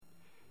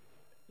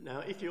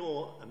Now, if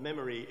your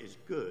memory is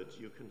good,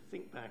 you can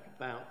think back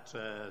about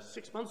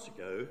 6 months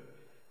ago,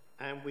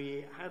 and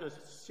we had a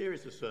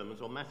series of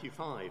sermons on Matthew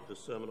 5, the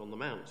Sermon on the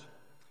Mount.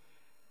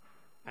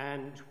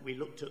 And we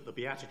looked at the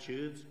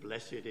Beatitudes,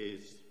 blessed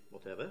is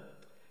whatever,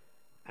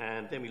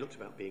 and then we looked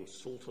about being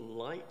salt and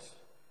light,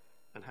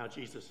 and how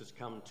Jesus has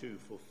come to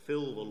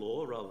fulfill the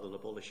law rather than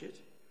abolish it.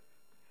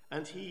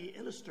 And he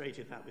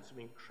illustrated that with some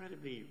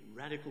incredibly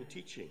radical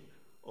teaching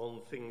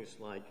on things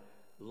like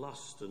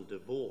lust and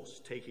divorce,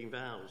 taking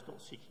vows,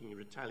 not seeking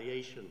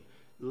retaliation,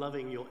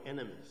 loving your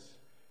enemies.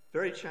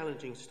 Very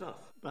challenging stuff.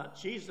 But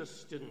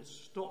Jesus didn't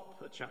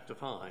stop at chapter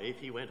 5.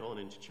 He went on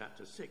into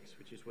chapter 6,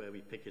 which is where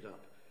we pick it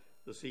up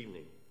this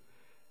evening.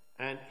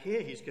 And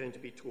here he's going to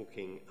be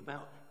talking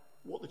about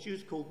what the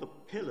Jews called the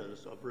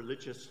pillars of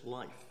religious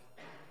life,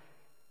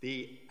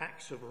 the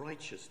acts of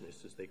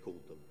righteousness, as they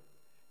called them.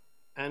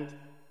 And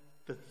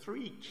the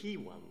three key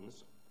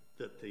ones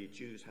that the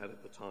Jews had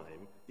at the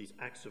time, these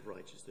acts of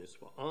righteousness,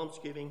 were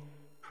almsgiving,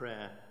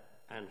 prayer,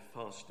 and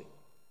fasting.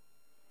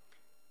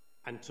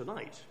 And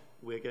tonight,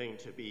 we're going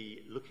to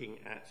be looking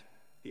at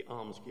the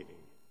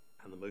almsgiving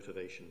and the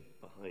motivation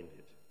behind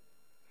it.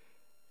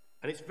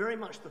 And it's very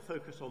much the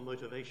focus on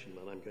motivation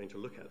that I'm going to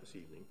look at this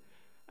evening.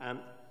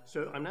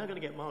 So I'm now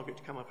going to get Margaret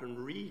to come up and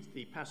read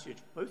the passage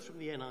both from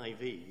the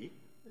NIV,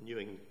 the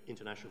New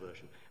International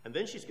Version, and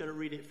then she's going to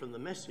read it from the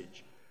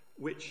Message,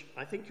 which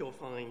I think you'll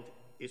find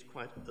is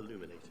quite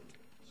illuminating.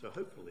 So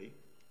hopefully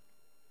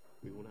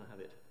we will now have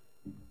it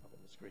up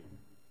on the screen.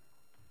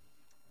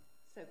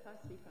 So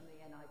firstly from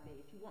the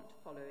NIV, if you want to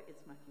follow,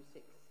 it's Matthew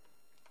 6,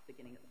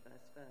 beginning at the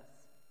first verse.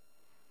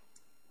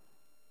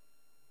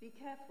 Be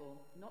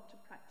careful not to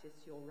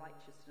practice your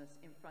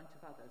righteousness in front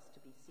of others to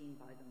be seen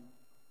by them.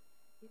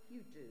 If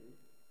you do,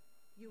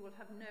 you will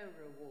have no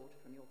reward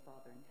from your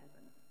Father in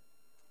heaven.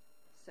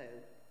 So,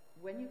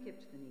 when you give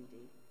to the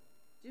needy,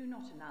 do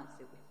not announce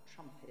it with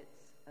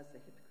trumpets, as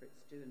the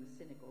hypocrites do in the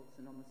synagogues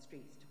and on the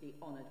streets to be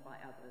honoured by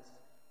others.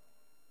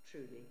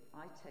 Truly,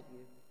 I tell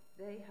you,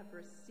 they have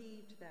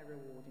received their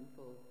reward in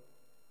full.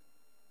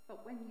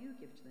 But when you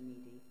give to the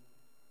needy,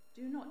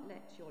 do not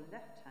let your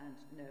left hand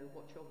know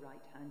what your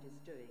right hand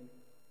is doing,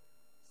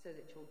 so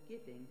that your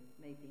giving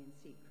may be in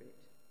secret.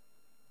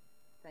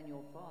 Then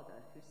your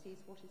Father, who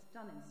sees what is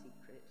done in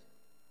secret,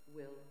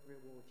 will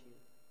reward you.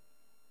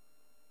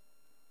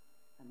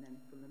 And then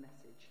from the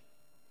Message.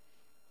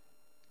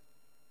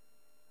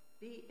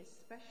 Be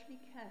especially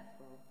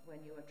careful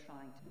when you are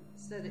trying to,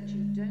 so that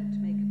you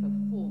don't make a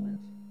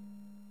performance.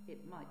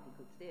 It might be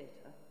good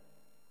theatre,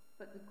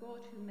 but the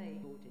God who made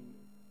rewarding.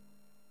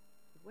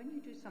 When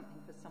you do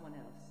something for someone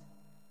else,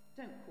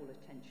 don't call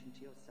attention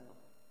to yourself.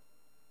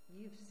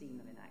 You've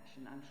seen them in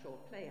action, I'm sure,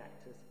 play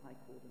actors, I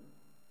call them,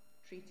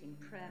 treating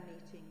prayer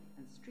meeting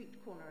and street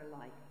corner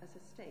alike as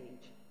a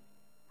stage,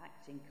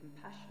 acting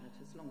compassionate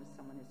as long as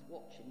someone is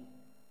watching,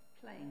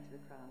 playing to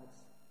the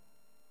crowds.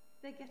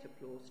 They get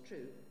applause,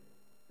 true,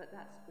 but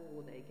that's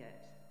all they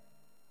get.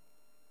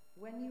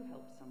 When you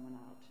help someone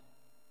out,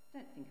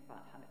 don't think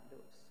about how it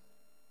looks.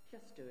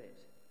 Just do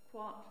it,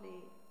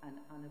 quietly and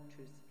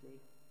unobtrusively.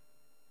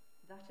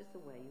 That is the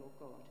way your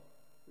God,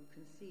 who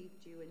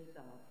conceived you in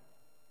love,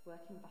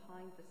 working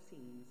behind the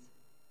scenes,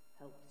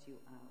 helps you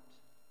out.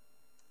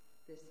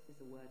 This is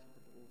the word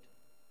of the Lord.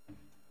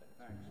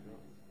 Thanks,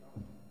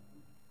 John.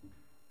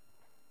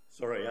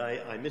 Sorry,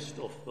 I missed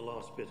off the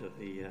last bit of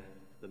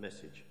the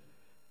Message.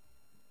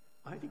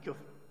 I think you'll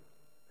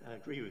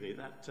agree with me,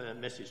 that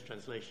Message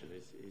translation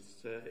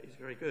is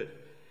very good.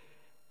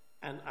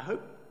 And I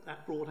hope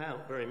that brought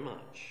out very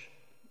much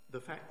the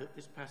fact that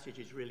this passage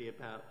is really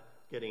about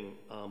getting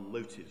our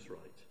motives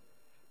right,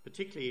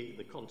 particularly in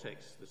the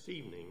context this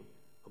evening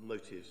of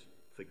motives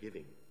for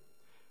giving.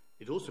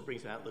 It also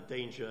brings out the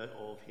danger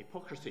of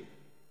hypocrisy,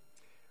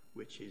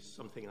 which is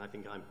something I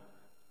think I'm,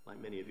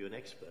 like many of you, an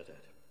expert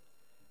at.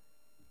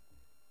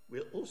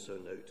 We'll also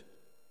note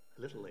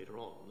a little later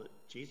on that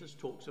Jesus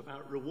talks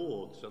about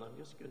rewards, and I'm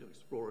just going to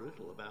explore a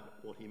little about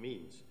what he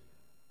means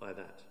by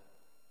that.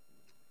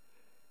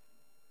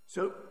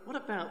 So what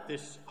about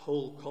this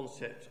whole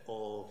concept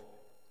of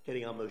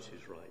getting our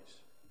motives right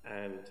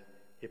and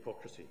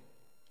hypocrisy?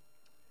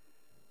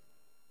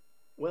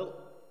 Well,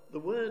 the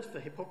word for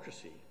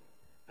hypocrisy,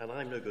 and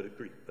I'm no good at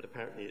Greek, but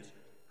apparently it's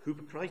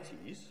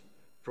hypokrites,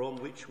 from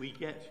which we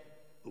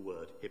get the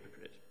word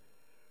hypocrite.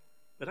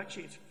 But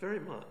actually it's very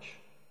much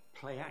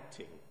play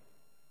acting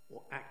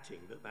or acting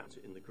that's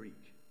in the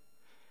Greek.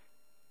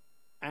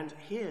 And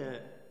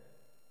here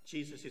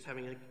Jesus is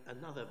having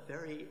another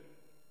very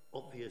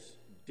obvious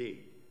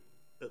dig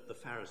at the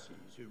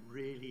Pharisees, who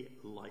really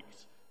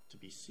liked to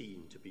be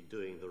seen to be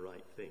doing the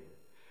right thing.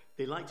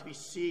 They liked to be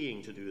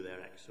seen to do their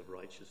acts of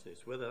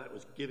righteousness, whether that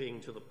was giving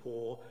to the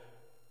poor,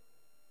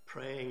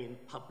 praying in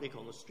public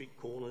on the street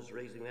corners,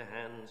 raising their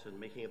hands and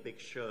making a big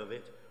show of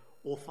it,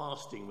 or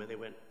fasting, where they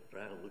went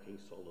around looking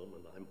solemn,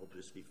 and I'm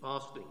obviously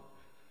fasting.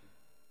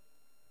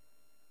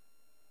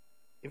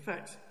 In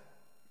fact,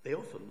 they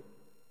often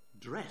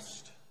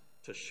dressed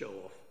to show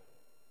off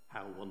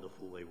how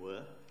wonderful they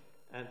were,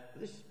 And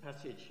this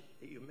passage,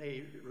 you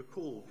may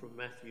recall from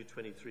Matthew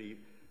 23,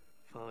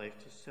 5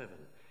 to 7.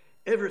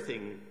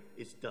 Everything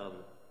is done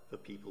for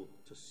people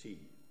to see.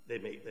 They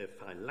make their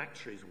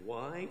phylacteries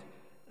wide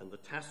and the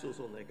tassels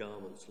on their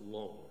garments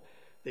long.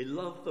 They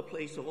love the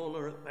place of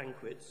honor at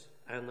banquets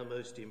and the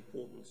most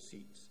important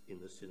seats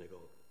in the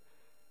synagogue.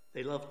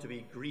 They love to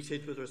be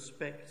greeted with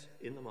respect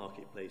in the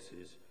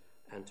marketplaces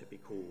and to be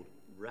called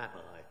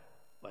rabbi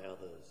by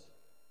others.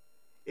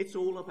 It's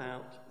all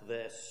about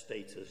their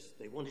status.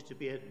 They wanted to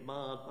be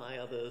admired by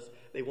others.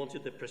 They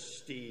wanted the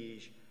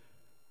prestige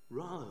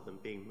rather than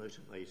being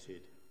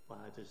motivated by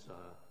a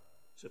desire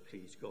to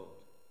please God.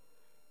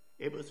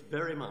 It was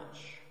very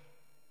much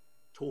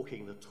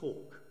talking the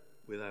talk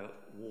without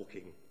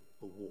walking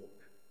the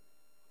walk.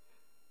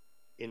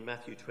 In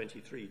Matthew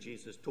 23,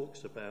 Jesus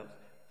talks about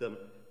them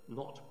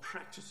not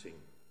practicing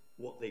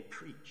what they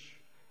preach.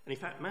 And in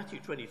fact, Matthew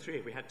 23,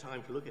 if we had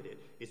time to look at it,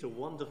 is a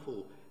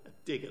wonderful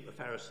dig at the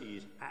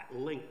Pharisees at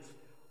length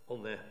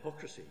on their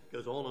hypocrisy.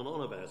 Goes on and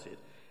on about it.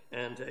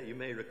 And you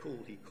may recall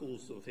he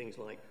calls them things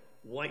like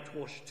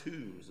whitewashed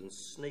tombs and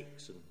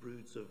snakes and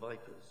broods of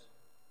vipers.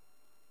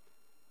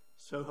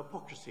 So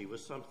hypocrisy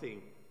was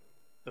something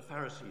the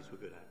Pharisees were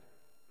good at.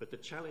 But the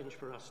challenge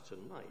for us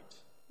tonight,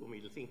 when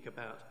we think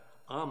about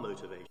our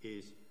motivation,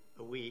 is,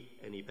 are we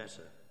any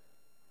better?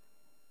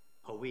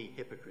 Are we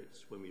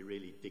hypocrites when we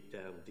really dig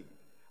down deep?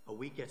 Are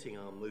we getting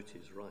our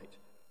motives right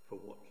for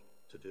what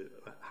to do,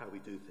 how we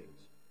do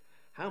things?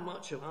 How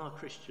much of our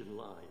Christian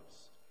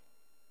lives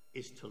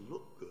is to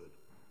look good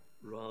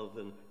rather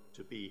than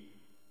to be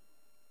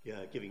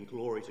giving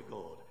glory to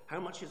God? How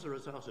much is a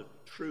result of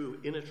true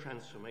inner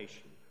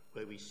transformation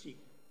where we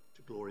seek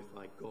to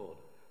glorify God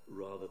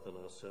rather than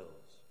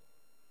ourselves?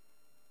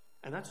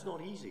 And that's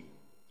not easy.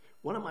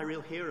 One of my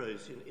real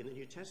heroes in the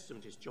New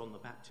Testament is John the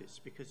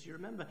Baptist, because you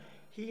remember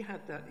he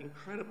had that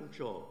incredible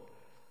job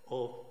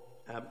of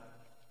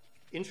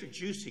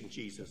introducing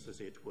Jesus,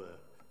 as it were,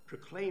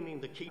 proclaiming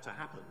the key to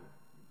happen.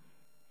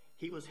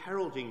 He was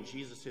heralding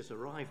Jesus'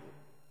 arrival.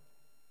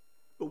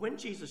 But when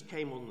Jesus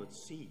came on the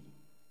scene,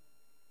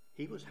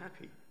 he was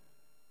happy.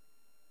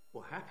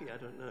 Well, happy, I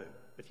don't know,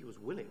 but he was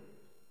willing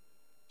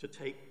to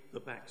take the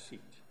back seat.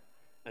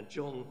 And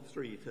John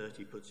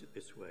 3:30 puts it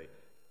this way,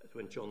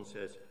 when John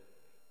says,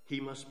 "He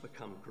must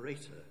become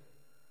greater,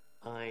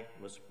 I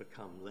must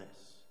become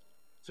less."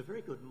 It's a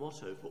very good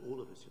motto for all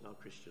of us in our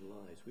Christian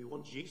lives. We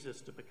want Jesus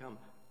to become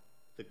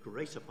the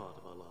greater part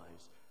of our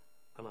lives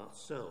and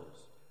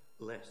ourselves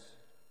less.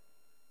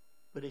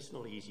 But it's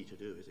not easy to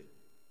do, is it?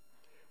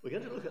 We're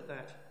going to look at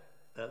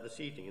that this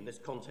evening in this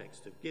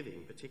context of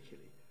giving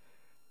particularly.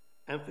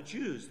 And for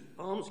Jews,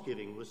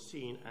 almsgiving was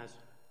seen as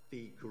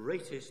the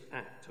greatest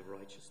act of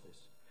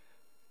righteousness.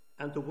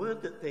 And the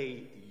word that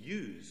they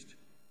used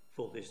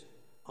for this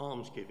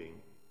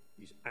almsgiving,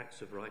 these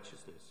acts of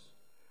righteousness,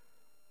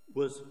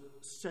 was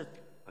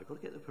I've got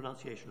to get the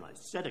pronunciation right,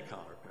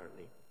 tzedakah,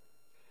 apparently.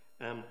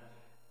 And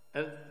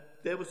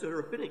there was a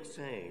rabbinic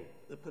saying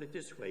that put it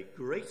this way: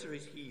 greater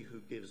is he who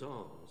gives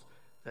alms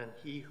than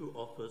he who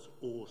offers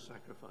all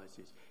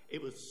sacrifices.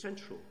 It was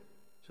central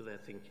to their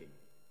thinking.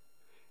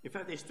 In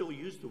fact, they still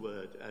use the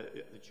word,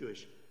 the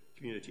Jewish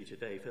community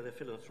today, for their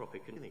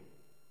philanthropic giving.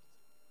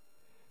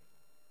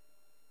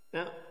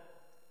 Now,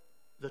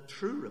 the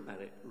true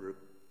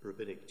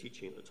rabbinic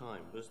teaching at the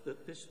time was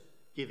that this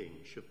giving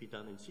should be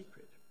done in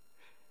secret.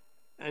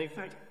 And in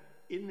fact,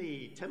 in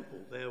the temple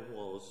there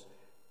was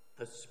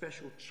a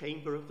special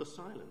chamber of the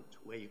silent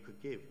where you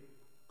could give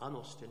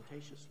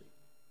unostentatiously.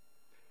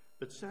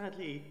 But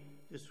sadly,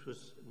 this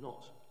was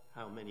not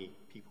how many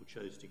people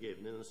chose to give.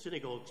 And in the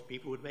synagogues,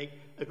 people would make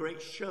a great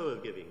show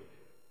of giving,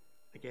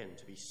 again,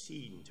 to be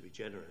seen, to be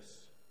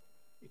generous.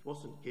 It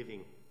wasn't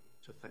giving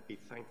to be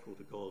thankful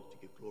to God, to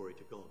give glory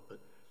to God, but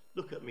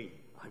look at me,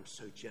 I'm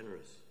so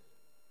generous.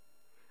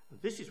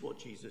 And this is what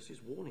Jesus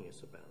is warning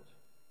us about,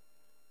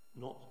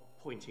 not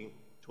pointing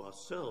to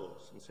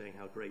ourselves and saying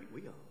how great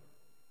we are,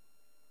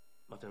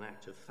 but an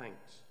act of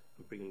thanks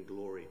and bringing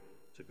glory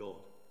to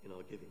God in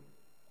our giving.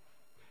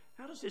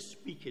 How does this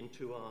speak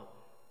into our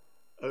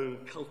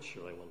own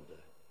culture, I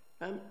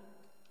wonder?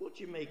 What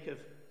do you make of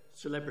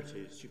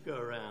celebrities? You go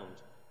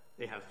around,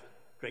 they have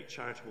great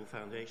charitable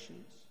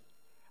foundations.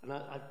 And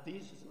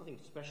there's nothing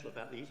special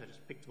about these, I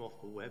just picked them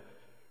off the web.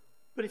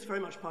 But it's very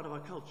much part of our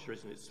culture,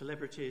 isn't it?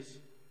 Celebrities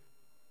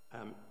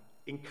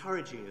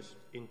encouraging us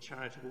in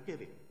charitable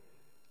giving.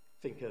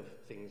 Think of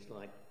things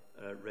like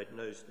Red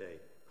Nose Day,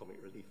 Comic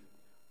Relief,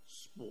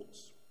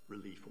 Sports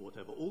Relief, or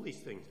whatever, all these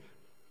things.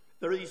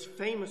 There are these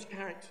famous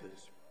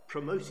characters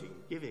promoting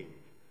giving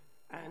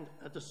and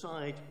at the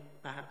side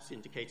perhaps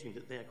indicating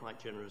that they're quite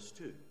generous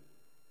too.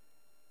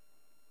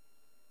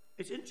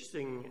 It's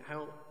interesting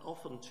how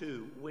often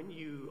too, when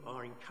you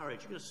are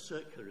encouraged, you get a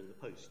circular in the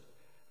post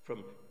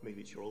from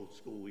maybe it's your old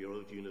school, your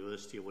old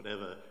university or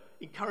whatever,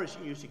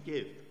 encouraging you to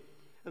give.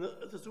 And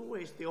there's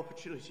always the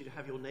opportunity to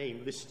have your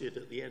name listed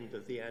at the end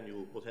of the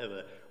annual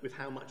whatever with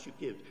how much you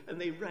give. And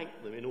they rank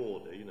them in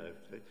order, you know.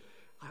 So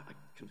I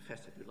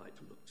confess I do like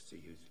to look to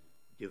see who's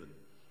given.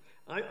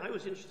 I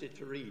was interested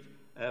to read.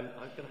 I'm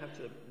going to have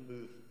to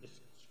move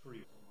this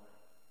screen.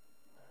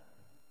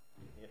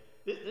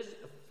 This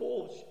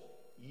Forbes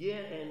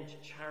year-end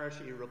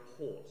charity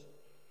report,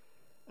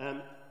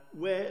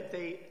 where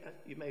they,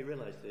 you may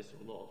realise this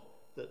or not,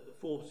 that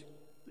Forbes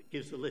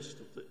gives a list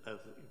of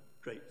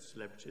great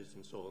celebrities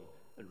and so on,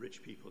 and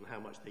rich people, and how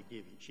much they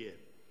give each year.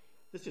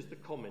 This is the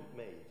comment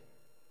made.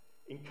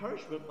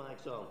 "Encouragement by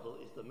example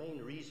is the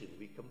main reason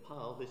we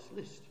compile this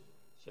list,"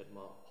 said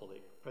Mark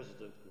Pollock,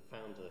 president and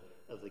founder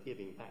of the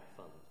Giving Back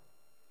Fund.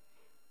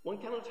 "One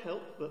cannot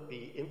help but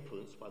be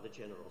influenced by the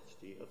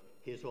generosity of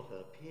his or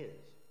her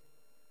peers."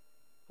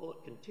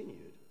 Pollock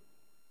continued,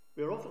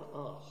 "We are often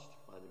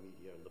asked by the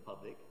media and the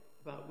public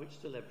about which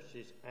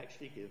celebrities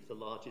actually give the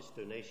largest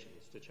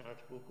donations to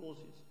charitable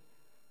causes,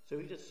 so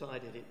we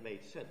decided it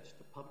made sense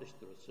to publish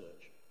the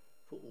research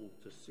for all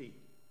to see."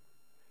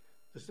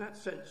 There's that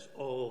sense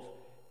of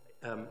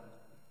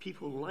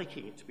people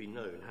liking it to be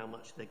known how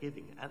much they're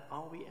giving, and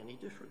are we any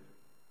different?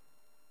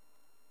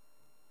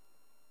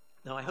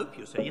 Now, I hope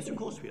you'll say, yes, of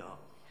course we are.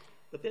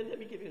 But then let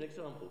me give you an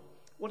example.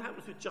 What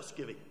happens with Just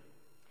Giving?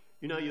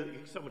 You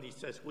know, somebody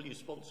says, "Will you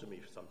sponsor me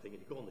for something?"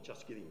 And you go on the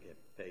Just Giving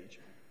page,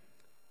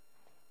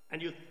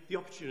 and you have the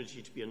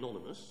opportunity to be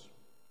anonymous,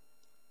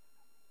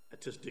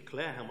 to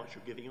declare how much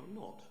you're giving or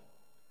not.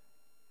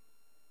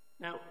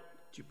 Now,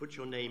 do you put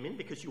your name in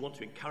because you want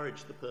to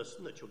encourage the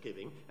person that you're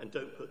giving and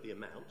don't put the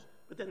amount,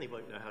 but then they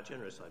won't know how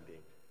generous I'm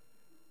being?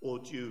 Or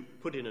do you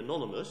put in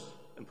anonymous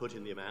and put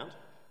in the amount?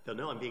 They'll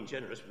know I'm being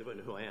generous, but they won't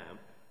know who I am.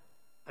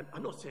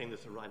 I'm not saying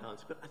that's the right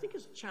answer, but I think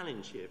there's a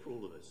challenge here for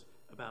all of us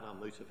about our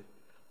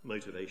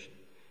motivation.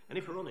 And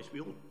if we're honest,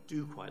 we all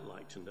do quite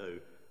like to know,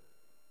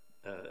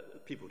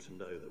 people to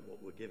know that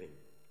what we're giving.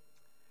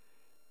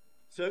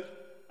 So,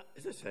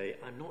 as I say,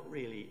 I'm not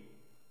really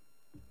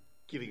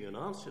giving you an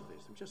answer to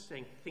this. I'm just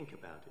saying, think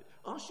about it.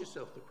 Ask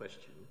yourself the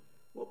question,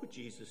 what would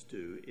Jesus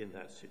do in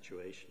that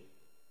situation?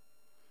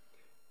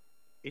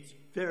 It's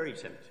very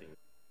tempting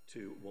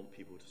to want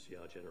people to see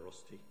our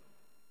generosity.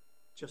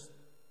 Just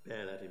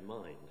bear that in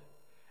mind.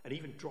 And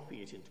even dropping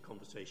it into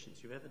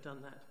conversations. You've ever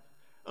done that?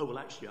 "Oh, well,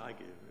 actually, I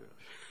give."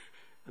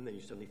 And then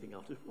you suddenly think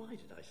after, why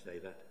did I say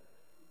that?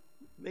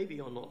 Maybe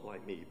you're not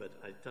like me, but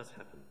it does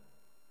happen.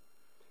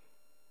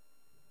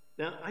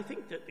 Now, I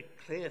think that the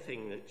clear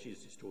thing that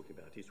Jesus is talking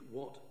about is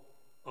what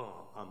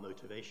are our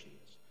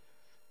motivations?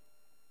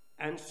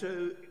 And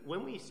so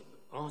when we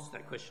ask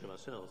that question of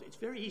ourselves, it's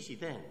very easy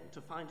then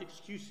to find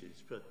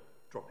excuses for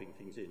dropping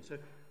things in. So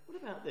what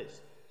about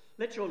this?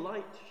 "Let your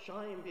light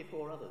shine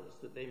before others,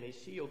 that they may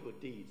see your good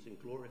deeds and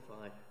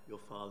glorify your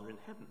Father in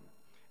heaven."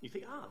 You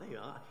think, there you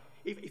are.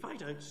 If I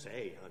don't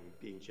say I'm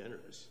being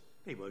generous,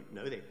 they won't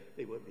know.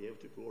 They won't be able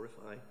to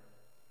glorify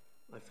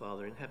my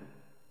Father in heaven.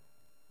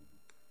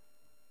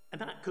 And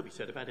that could be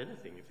said about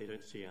anything. If they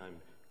don't see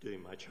I'm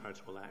doing my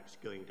charitable acts,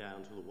 going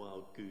down to the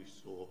Wild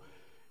Goose or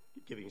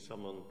giving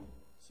someone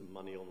some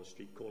money on the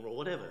street corner or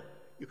whatever,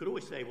 you could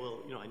always say,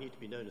 well, I need to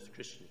be known as a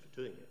Christian for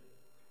doing it.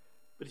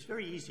 But it's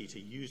very easy to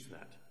use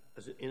that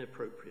as an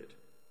inappropriate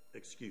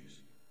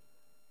excuse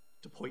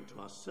to point to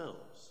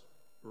ourselves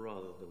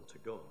rather than to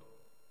God.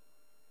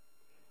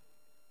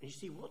 And you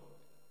see, what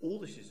all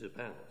this is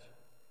about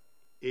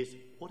is,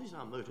 what is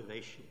our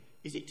motivation?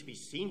 Is it to be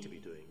seen to be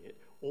doing it,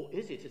 or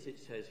is it, as it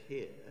says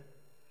here,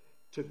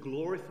 to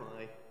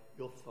glorify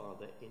your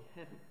Father in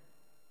heaven?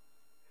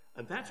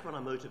 And that's what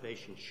our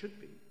motivation should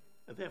be,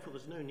 and therefore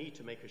there's no need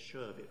to make a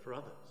show of it for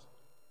others.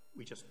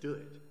 We just do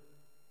it,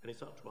 and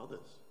it's up to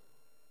others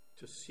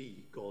to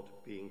see God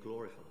being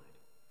glorified.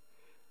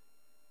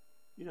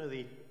 You know,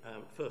 the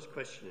first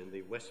question in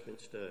the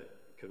Westminster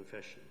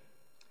Confession,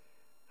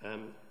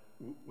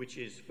 which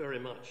is very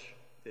much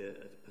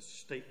a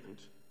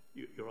statement.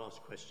 You're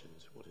asked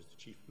questions. What is the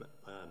chief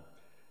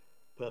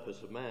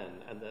purpose of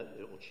man,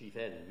 or chief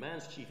end?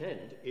 Man's chief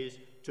end is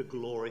to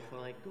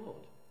glorify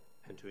God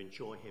and to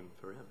enjoy him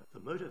forever. The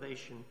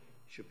motivation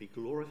should be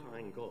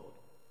glorifying God,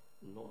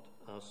 not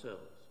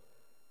ourselves.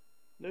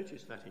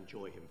 Notice that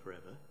enjoy him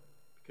forever,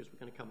 because we're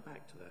going to come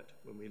back to that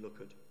when we look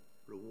at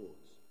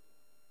rewards.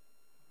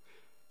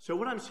 So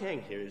what I'm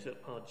saying here is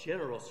that our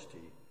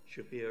generosity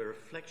should be a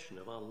reflection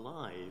of our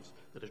lives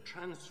that are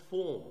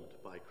transformed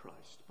by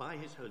Christ, by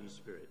his Holy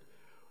Spirit,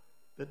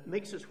 that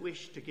makes us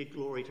wish to give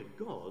glory to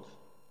God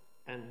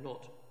and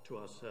not to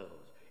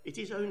ourselves. It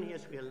is only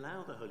as we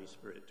allow the Holy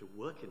Spirit to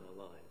work in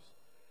our lives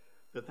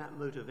that that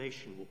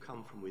motivation will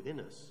come from within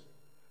us,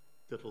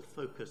 that will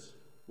focus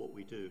what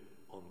we do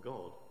on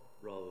God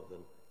rather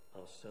than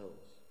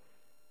ourselves.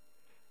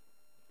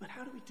 But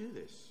how do we do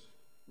this?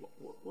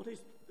 What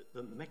is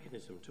the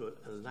mechanism to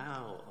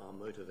allow our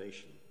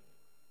motivation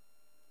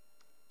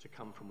to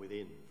come from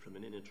within, from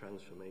an inner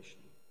transformation?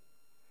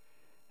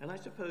 And I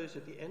suppose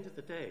at the end of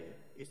the day,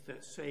 it's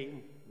that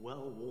same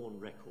well-worn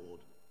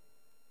record.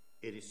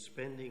 It is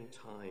spending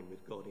time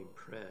with God in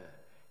prayer,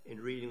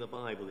 in reading the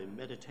Bible, in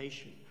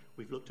meditation.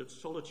 We've looked at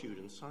solitude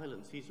and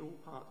silence. These are all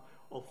part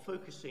of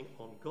focusing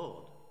on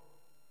God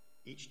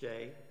each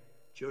day,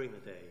 during the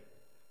day,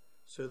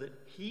 so that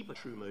he by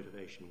true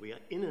motivation, we are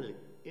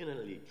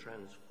innerly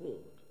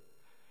transformed.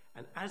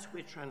 And as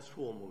we're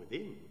transformed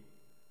within,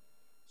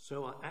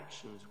 so our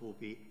actions will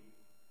be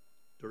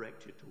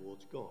directed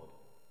towards God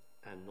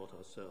and not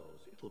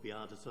ourselves. It will be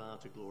our desire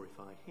to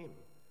glorify him,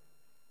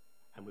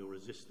 and we'll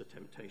resist the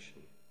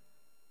temptation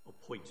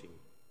of pointing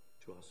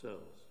to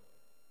ourselves.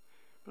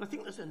 But I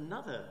think there's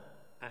another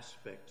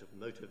aspect of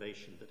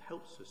motivation that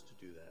helps us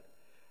to do that,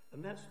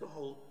 and that's the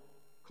whole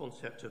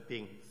concept of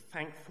being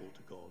thankful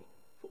to God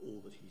for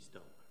all that he's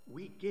done.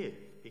 We give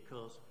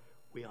because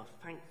we are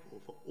thankful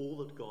for all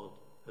that God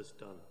has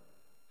done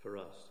for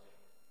us.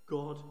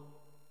 God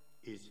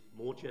is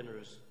more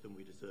generous than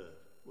we deserve.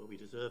 Well, we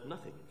deserve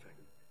nothing, in fact.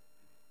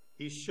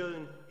 He's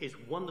shown his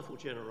wonderful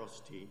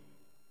generosity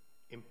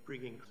in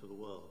bringing to the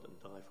world and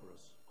die for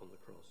us on the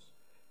cross.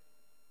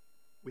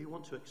 We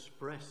want to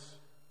express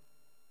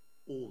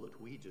all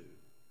that we do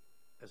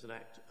as an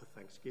act of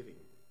thanksgiving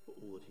for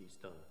all that he's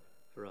done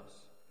for us.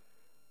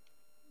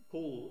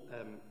 Paul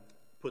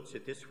puts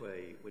it this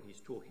way when he's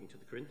talking to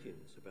the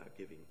Corinthians about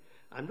giving.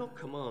 I'm not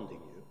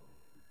commanding you,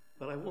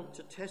 but I want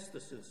to test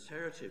the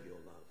sincerity of your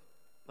love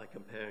by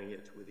comparing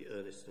it with the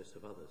earnestness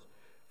of others.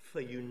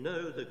 For you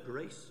know the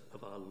grace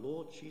of our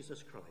Lord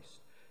Jesus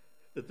Christ,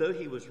 that though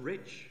he was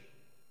rich,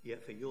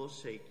 yet for your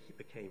sake he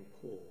became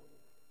poor,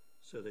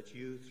 so that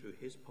you through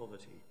his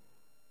poverty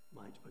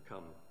might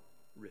become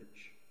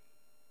rich.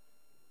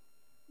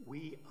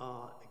 We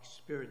are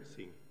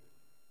experiencing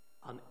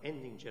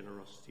unending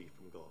generosity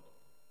from God.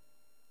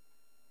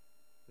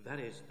 That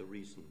is the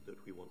reason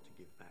that we want to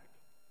give back,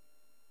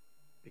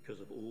 because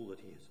of all that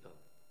he has done.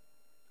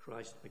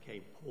 Christ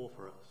became poor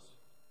for us,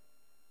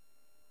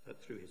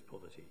 that through his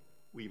poverty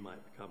we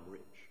might become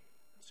rich.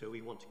 So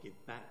we want to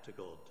give back to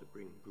God to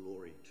bring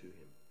glory to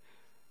him.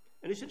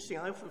 And it's interesting,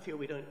 I often feel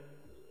we don't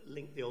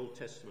link the Old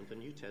Testament and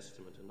New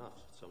Testament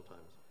enough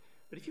sometimes.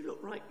 But if you look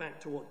right back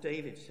to what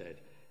David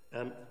said,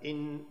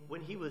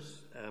 when he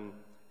was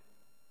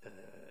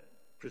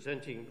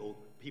presenting, or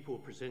people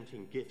were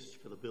presenting gifts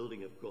for the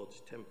building of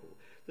God's temple,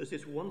 there's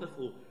this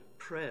wonderful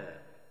prayer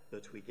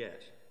that we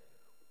get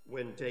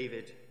when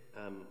David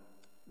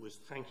was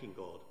thanking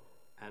God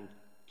and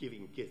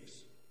giving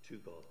gifts to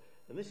God.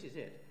 And this is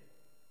it.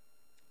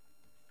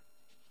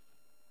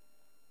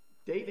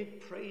 David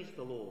praised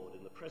the Lord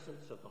in the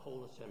presence of the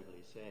whole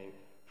assembly, saying,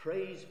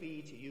 Praise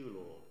be to you,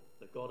 Lord,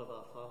 the God of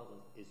our father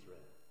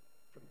Israel,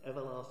 from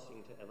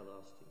everlasting to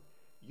everlasting.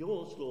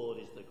 Yours, Lord,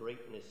 is the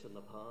greatness and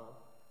the power,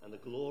 and the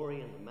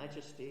glory and the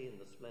majesty and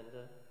the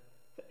splendor.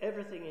 For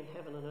everything in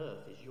heaven and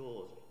earth is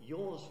yours.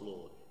 Yours,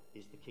 Lord,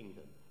 is the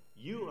kingdom.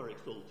 You are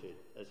exalted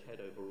as head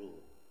over all.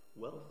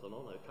 Wealth and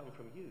honor come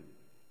from you.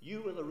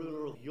 You are the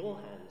ruler of your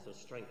hands are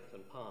strength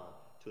and power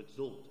to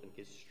exalt and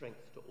give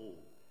strength to all.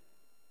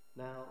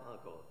 Now, our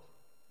God,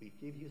 we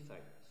give you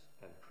thanks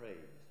and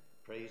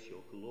praise your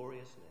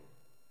glorious name.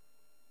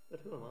 But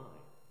who am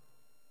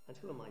I? And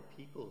who are my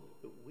people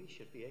that we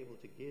should be able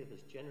to give as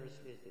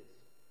generously as this?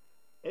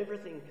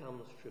 Everything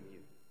comes from you,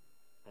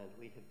 and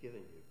we have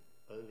given you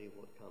only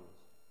what comes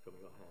from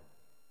your hand.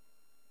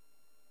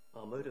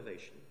 Our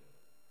motivation,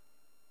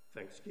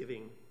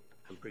 thanksgiving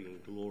and bringing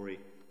glory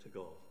to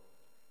God.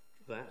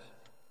 That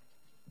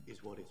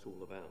is what it's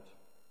all about.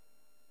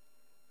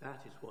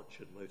 That is what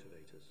should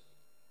motivate us.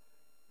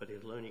 But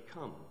it'll only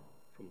come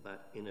from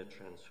that inner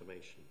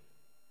transformation.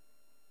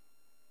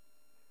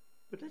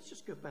 But let's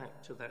just go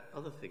back to that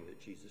other thing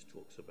that Jesus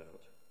talks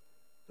about,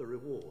 the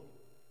reward.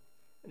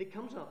 And it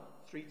comes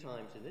up 3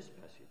 times in this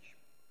passage.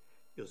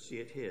 You'll see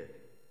it here.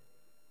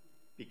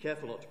 Be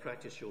careful not to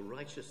practice your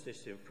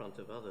righteousness in front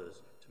of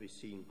others to be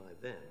seen by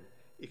them.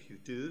 If you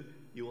do,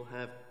 you will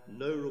have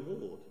no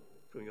reward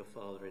from your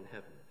Father in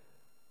heaven.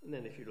 And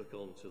then if you look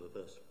on to the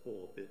verse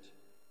 4 bit,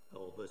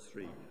 or verse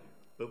 3,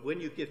 but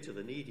when you give to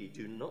the needy,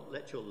 do not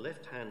let your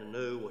left hand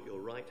know what your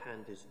right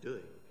hand is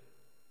doing,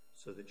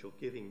 so that your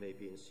giving may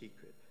be in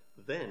secret.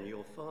 Then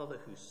your Father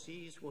who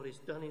sees what is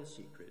done in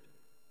secret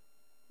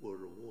will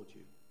reward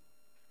you.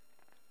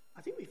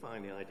 I think we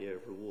find the idea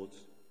of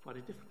rewards quite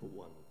a difficult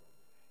one.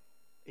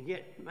 And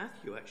yet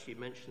Matthew actually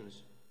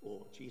mentions,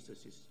 or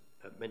Jesus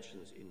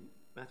mentions in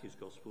Matthew's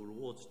Gospel,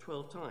 rewards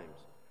 12 times.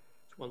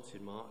 It's once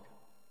in Mark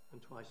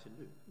and twice in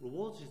Luke.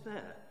 Rewards is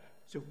there.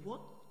 So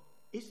what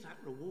is that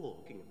reward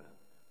talking about?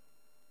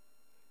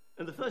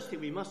 And the first thing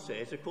we must say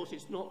is, of course,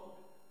 it's not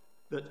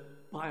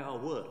that by our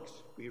works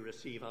we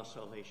receive our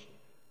salvation.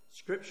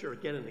 Scripture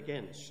again and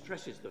again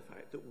stresses the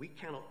fact that we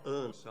cannot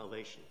earn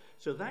salvation.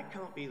 So that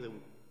can't be the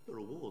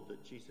reward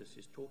that Jesus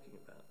is talking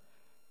about.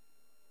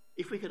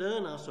 If we could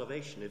earn our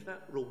salvation, if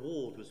that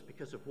reward was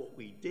because of what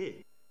we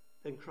did,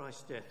 then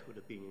Christ's death would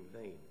have been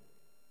in vain.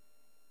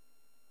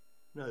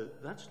 No,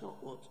 that's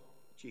not what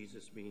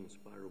Jesus means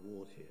by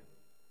reward here.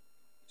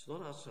 It's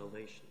not our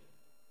salvation.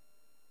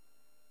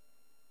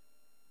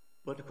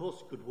 But of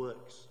course, good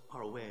works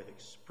are a way of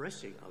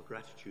expressing our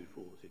gratitude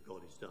for all that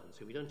God has done.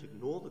 So we don't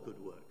ignore the good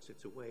works.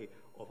 It's a way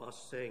of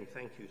us saying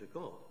thank you to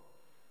God.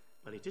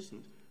 But it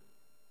isn't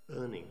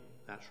earning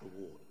that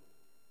reward.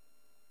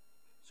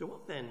 So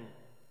what then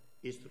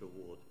is the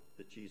reward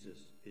that Jesus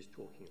is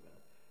talking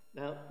about.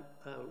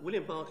 Now,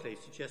 William Barclay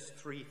suggests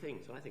three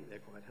things. I think they're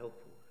quite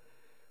helpful.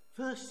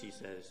 First, he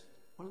says,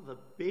 one of the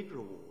big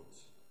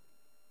rewards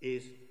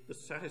is the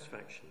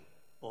satisfaction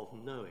of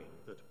knowing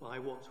that by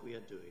what we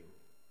are doing,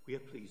 we are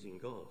pleasing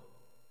God.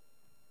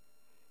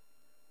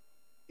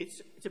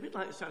 It's a bit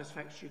like the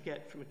satisfaction you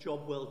get from a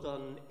job well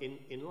done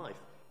in life.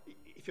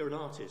 If you're an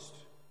artist,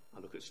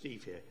 I look at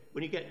Steve here,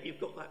 when you've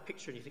got that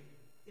picture and you think,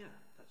 yeah,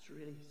 that's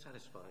really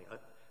satisfying. I've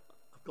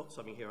got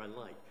something here I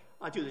like.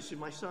 I do this in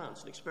my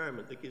science, an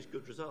experiment that gives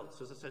good results.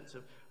 There's a sense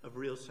of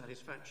real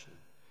satisfaction.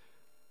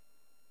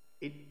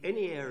 In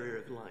any area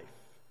of life,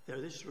 there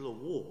is this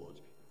reward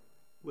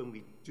when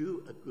we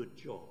do a good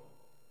job.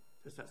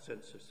 There's that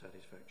sense of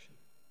satisfaction.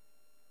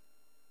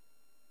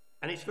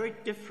 And it's very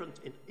different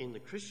in the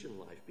Christian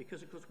life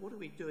because, of course, what are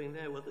we doing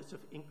there? Well, it's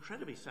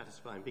incredibly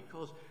satisfying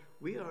because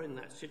we are in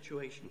that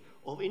situation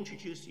of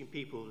introducing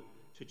people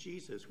to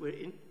Jesus.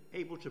 We're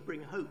able to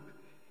bring hope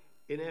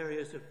in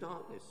areas of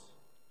darkness.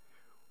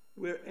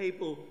 We're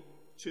able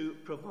to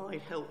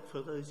provide help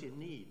for those in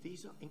need.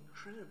 These are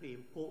incredibly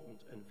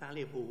important and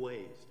valuable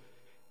ways.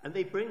 And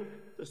they bring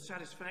the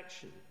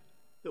satisfaction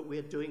that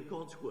we're doing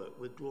God's work,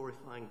 we're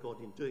glorifying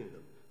God in doing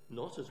them,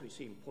 not as we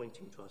seem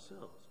pointing to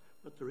ourselves,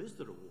 but there is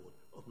the reward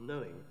of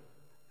knowing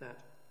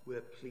that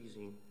we're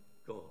pleasing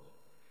God.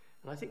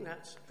 And I think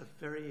that's a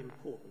very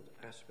important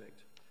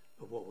aspect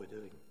of what we're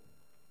doing.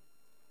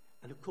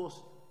 And of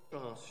course,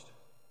 contrast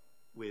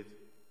with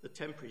the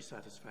temporary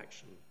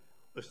satisfaction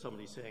of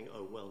somebody saying,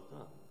 oh, well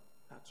done,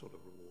 that sort of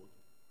reward.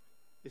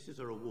 This is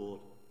a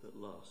reward that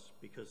lasts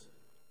because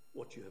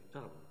what you have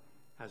done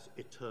has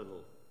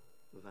eternal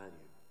value.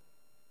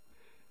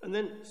 And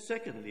then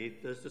secondly,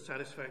 there's the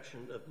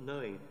satisfaction of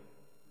knowing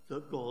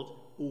that God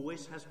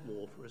always has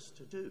more for us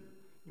to do.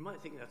 You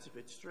might think that's a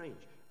bit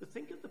strange, but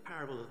think of the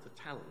parable of the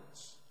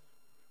talents,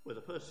 where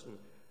the person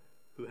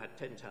who had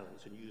 10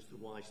 talents and used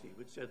them wisely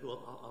would say,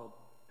 well, I'll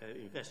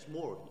invest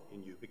more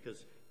in you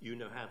because you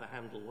know how to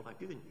handle what I've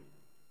given you.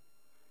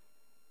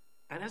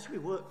 And as we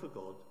work for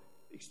God,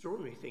 the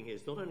extraordinary thing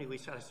is not only are we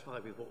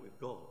satisfied with what we've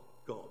got,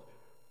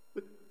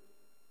 but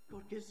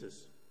God gives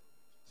us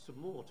some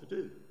more to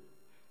do.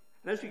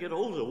 And as we get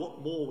older,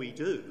 what more we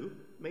do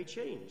may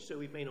change. So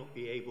we may not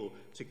be able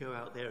to go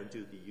out there and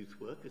do the youth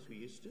work as we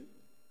used to,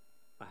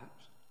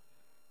 perhaps.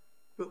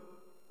 But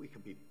we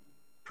can be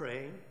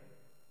praying,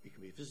 we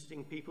can be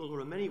visiting people. There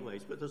are many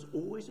ways, but there's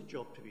always a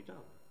job to be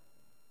done.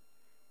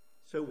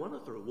 So one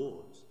of the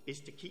rewards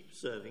is to keep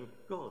serving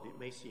God. It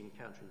may seem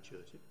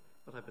counterintuitive,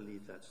 but I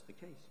believe that's the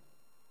case.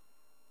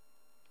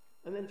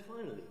 And then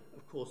finally,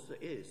 of course, there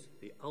is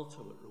the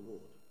ultimate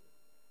reward.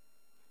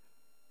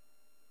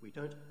 We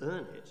don't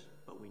earn it,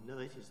 but we know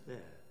it is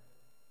there.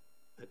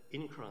 That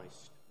in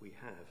Christ we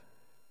have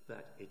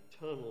that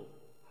eternal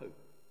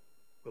hope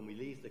when we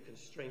leave the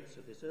constraints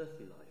of this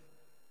earthly life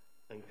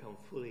and come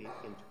fully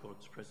into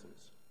God's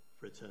presence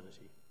for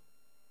eternity.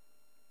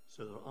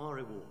 So there are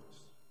rewards.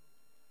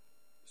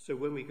 So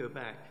when we go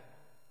back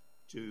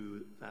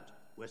to that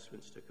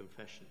Westminster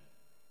Confession,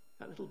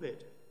 that little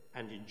bit,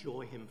 and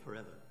enjoy him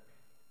forever,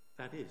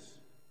 that is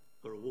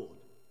the reward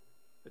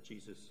that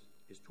Jesus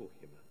is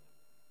talking about.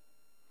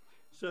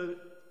 So,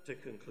 to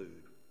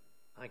conclude,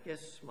 I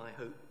guess my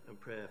hope and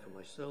prayer for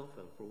myself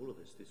and for all of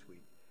us this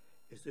week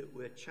is that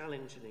we're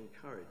challenged and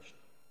encouraged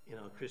in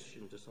our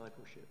Christian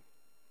discipleship.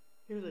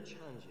 Here are the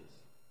challenges.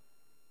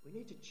 We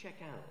need to check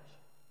out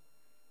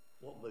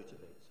what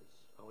motivates us.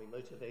 Are we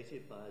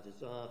motivated by a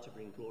desire to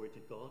bring glory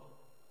to God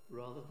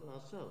rather than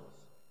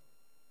ourselves?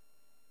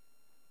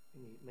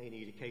 We may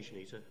need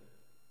occasionally to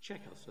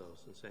check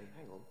ourselves and say,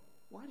 hang on,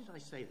 why did I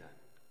say that?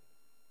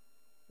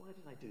 Why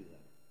did I do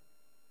that?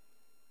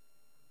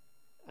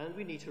 And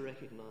we need to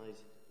recognise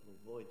and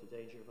avoid the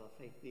danger of our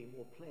faith being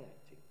more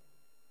play-acting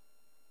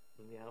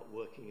than the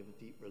outworking of a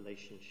deep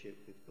relationship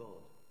with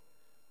God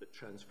that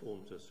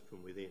transforms us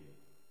from within.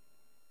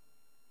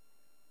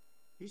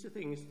 These are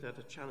things that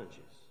are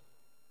challenges.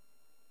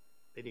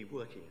 They need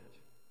working at.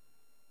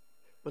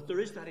 But there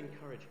is that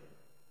encouragement.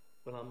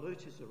 When our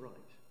motives are right,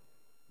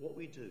 what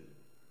we do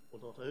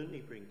will not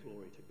only bring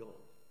glory to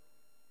God,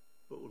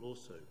 but will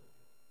also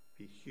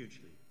be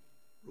hugely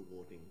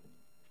rewarding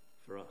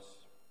for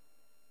us.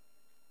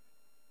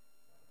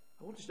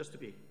 I want us just to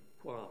be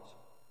quiet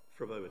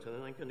for a moment, and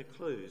then I'm going to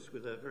close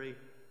with a very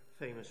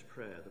famous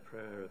prayer, the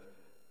prayer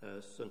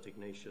of St.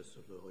 Ignatius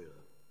of Loyola.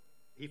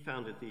 He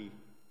founded the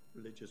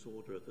religious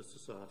order of the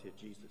Society of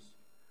Jesus,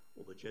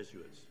 or the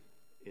Jesuits,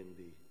 in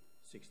the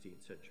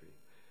 16th century.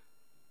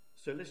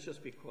 So let's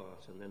just be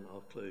quiet, and then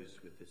I'll close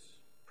with this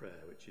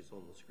prayer, which is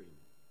on the screen.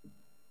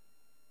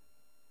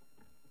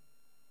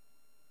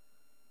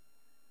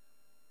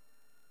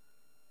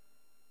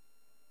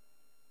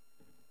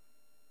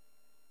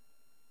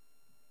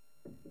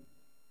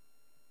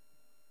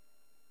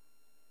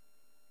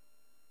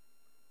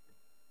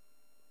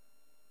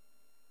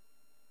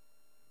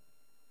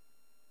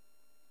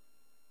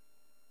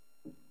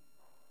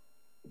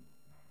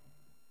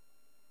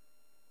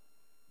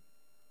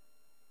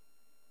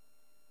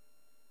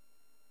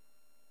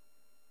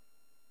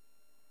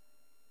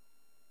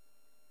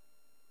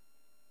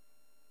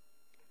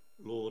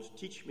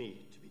 teach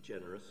me to be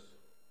generous.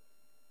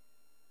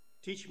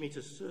 Teach me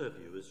to serve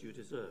you as you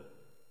deserve,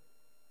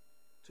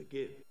 to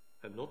give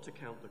and not to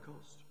count the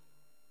cost,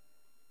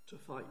 to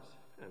fight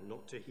and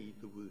not to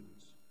heed the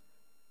wounds,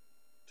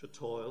 to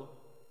toil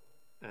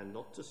and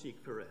not to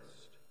seek for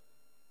rest,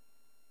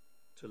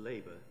 to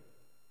labour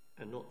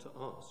and not to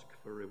ask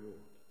for reward,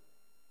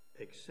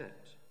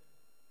 except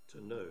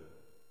to know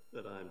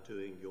that I am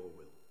doing your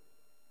will.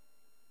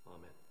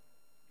 Amen.